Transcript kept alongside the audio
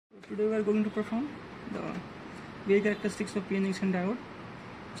Today we are going to perform the wave characteristics of PN junction diode,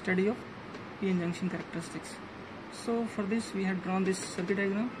 study of PN junction characteristics. So for this we have drawn this circuit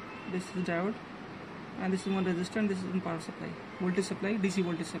diagram. This is diode and this is one resistor and this is one power supply, voltage supply, DC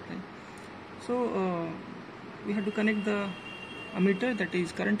voltage supply. So we have to connect the ammeter, that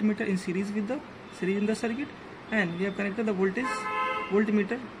is current meter, in series in the circuit, and we have connected the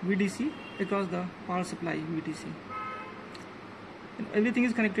voltmeter VDC across the power supply VDC. And everything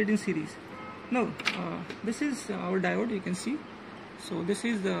is connected in series. Now this is our diode, you can see. So this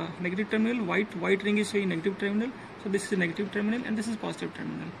is the negative terminal, white ring is showing negative terminal, so this is a negative terminal and this is positive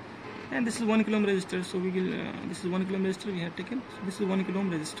terminal, and this is 1 kilo ohm resistor. So we will this is 1 kilo ohm resistor we have taken, so this is 1 kilo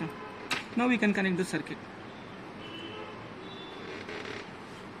ohm resistor. Now we can connect the circuit.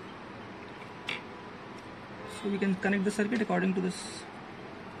 So we can connect the circuit according to this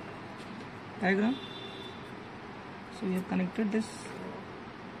diagram. So we have connected this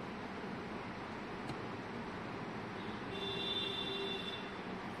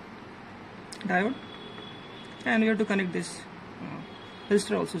diode and we have to connect this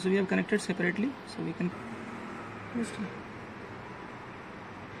resistor also. So we have connected separately, so we can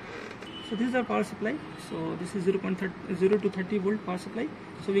so this is our power supply. So this is 0 to 30 volt power supply,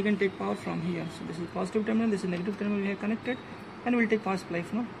 so we can take power from here. So this is positive terminal, this is negative terminal we have connected, and we will take power supply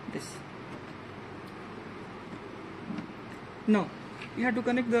from this. Now we have to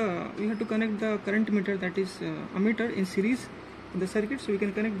connect the current meter, that is ammeter, in series in the circuit. So we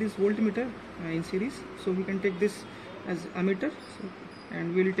can connect this voltmeter in series. So we can take this as ammeter,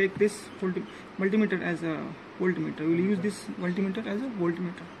 and we will take this multimeter as a voltmeter. We will use this multimeter as a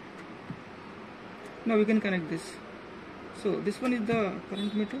voltmeter. Now we can connect this. So this one is the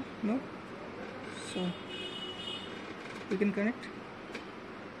current meter now. So we can connect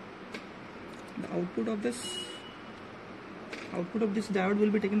the output of this diode will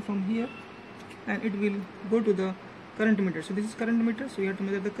be taken from here and it will go to the current meter. So this is current meter, so we have to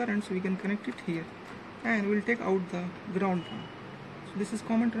measure the current, so we can connect it here and we will take out the ground point. So this is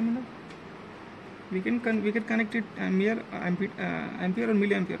common terminal. We can connect it ampere or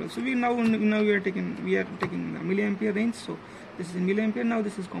milliampere also. Now we are taking the milliampere range. So this is in milliampere. Now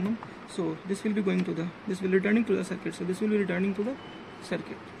this is common. So this will be going to this will returning to the circuit. So this will be returning to the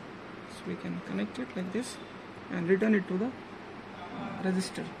circuit. So we can connect it like this and return it to the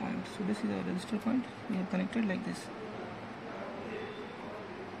resistor point. So this is our resistor point. We have connected like this.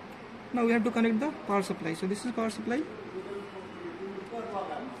 Now we have to connect the power supply. So this is power supply.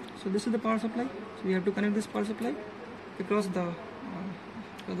 So this is the power supply. So we have to connect this power supply across the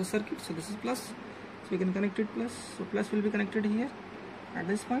circuit. So this is plus. So we can connect it plus. So plus will be connected here at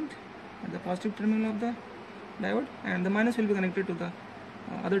this point at the positive terminal of the diode, and the minus will be connected to the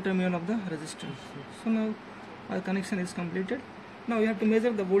other terminal of the resistor. So now our connection is completed. Now we have to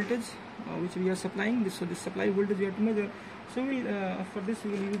measure the voltage which we are supplying. So this supply voltage we have to measure. So we for this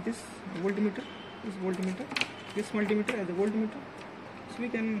we will use this multimeter as a voltmeter. So we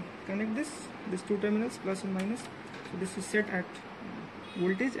can connect these two terminals, plus and minus. So this is set at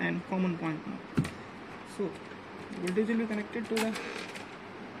voltage and common point now. So voltage will be connected to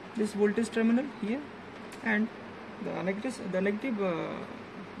this voltage terminal here, and the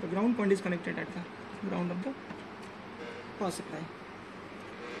ground point is connected at the ground of the power supply.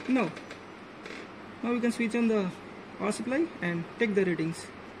 Now we can switch on the power supply and take the readings.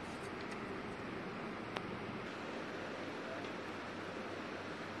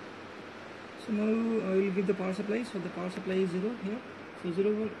 So now I will give the power supply. So the power supply is 0 here. So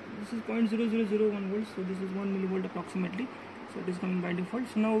 0 volt, this is 0.0001 volts. So this is 1 millivolt approximately. So it is coming by default.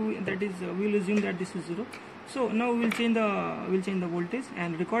 So now we will assume that this is 0. So now we will change the voltage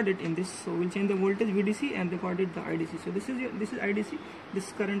and record it in this. So we will change the voltage VDC and record it the IDC. So this is IDC.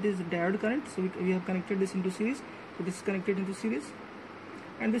 This current is diode current. So we have connected this into series. So this is connected into series,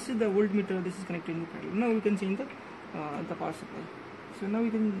 and this is the voltmeter. This is connected into parallel. Now we can change the power supply. So now we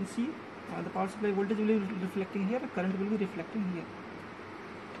can see the power supply voltage will be reflecting here. Current will be reflecting here.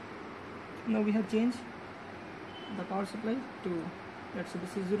 Now we have changed the power supply to, let's say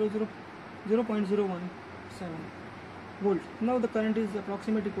this is 0.017 volt. Now the current is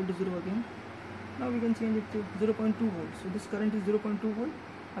approximately equal to 0 again. Now we can change it to 0.2 volt. So this current is 0.2 volt.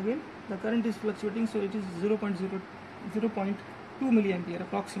 Again the current is fluctuating, so it is 0.2 milliampere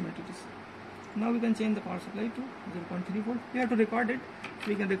approximately it is. Now we can change the power supply to 0.3 volt. We have to record it.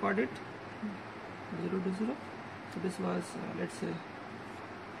 We can record it 0 to 0. So this was let's say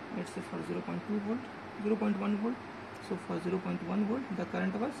for 0.2 volt, 0.1 volt. So for 0.1 volt the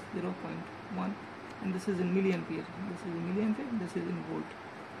current was 0.1, and this is in milliampere. This is in milliampere. This is in volt.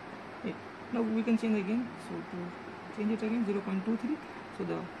 Okay. Now we can change again. So to change it again 0.23. So So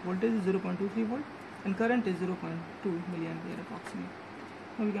the voltage is 0.23 volt and current is 0.2 milliampere approximately.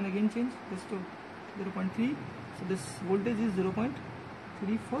 Now we can again change this to 0.3. So this voltage is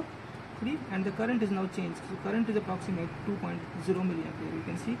 0.343 and the current is now changed. So current is approximately 2.0 milliampere. You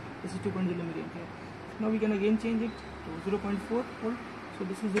can see this is 2.0 milliampere. Now we can again change it to 0.4 volt. So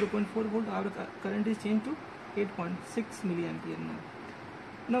this is 0.4 volt. Our current is changed to 8.6 milliampere now.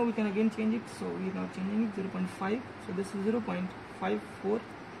 Now we can again change it. So we are now changing it 0.5. So this is 0.54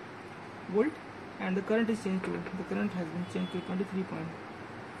 volt and the current is changed to, the current has been changed to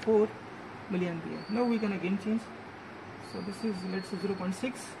 23.4 milliampere. Now we can again change. So this is, let's say 0.6.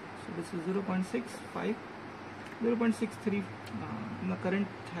 So this is 0.65, 0.63. The current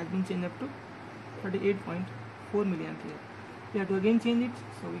has been changed up to 38.4 milliampere. We have to again change it.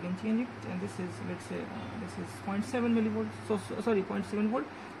 So we can change it, and this is, let's say this is 0.7 millivolt. So sorry, 0.7 volt.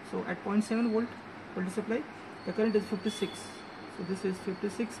 So at 0.7 volt voltage supply, the current is 56. So this is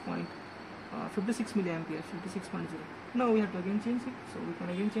 56 milliampere, 56.0. Now we have to again change it. So we can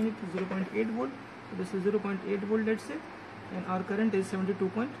again change it to 0.8 volt. So this is 0.8 volt, let's say, and our current is 71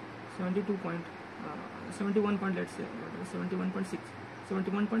 point, let's say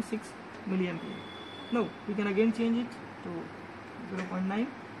 71.6 milliampere. Now we can again change it to 0.9.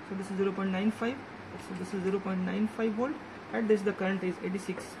 So this is 0.95. So this is 0.95 volt. At this the current is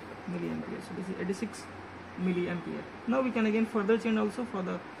 86 milliampere. So this is 86 milliampere. Now we can again further change also for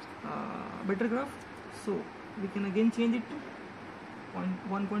the better graph. So we can again change it to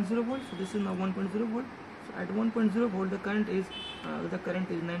 1.0 volt. So this is now 1.0 volt. So at 1.0 volt the current is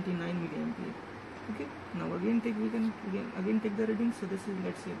 99 milliampere. Okay. Now again we can take the reading. So this is,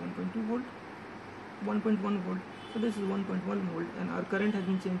 let's say 1.2 volt, 1.1 volt. So this is 1.1 volt and our current has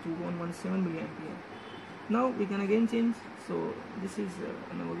been changed to 117 milliampere. Now we can again change. So this is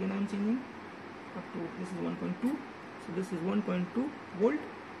now again I am changing up to, this is 1.2. So this is 1.2 volt,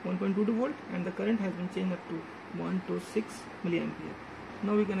 1.22 volt, and the current has been changed up to 126 milliampere.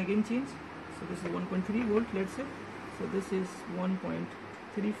 Now we can again change. So this is 1.3 volt, let's say. So this is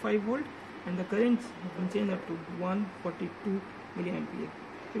 1.35 volt and the current has been changed up to 142 milliampere.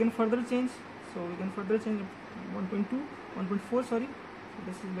 We can further change. So we can further change 1.4, sorry. So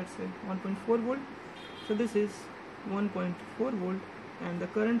this is, let's say 1.4 volt. So this is 1.4 volt and the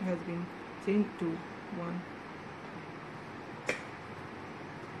current has been changed to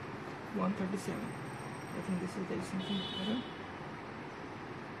 137. I think this is, there is something error.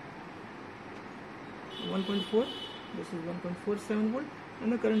 1.4. This is 1.47 volt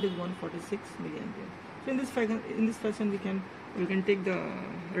and the current is 146 milliampere. So in this fashion we can take the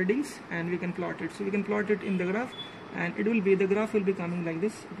readings and we can plot it. So we can plot it in the graph, and it will be, the graph will be coming like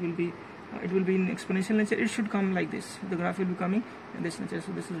this. It will be in exponential nature. It should come like this. The graph will be coming in this nature.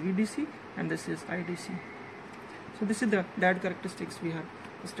 So this is VDC and this is IDC. So this is the diode characteristics we have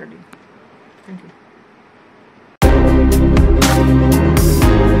studied. Thank you.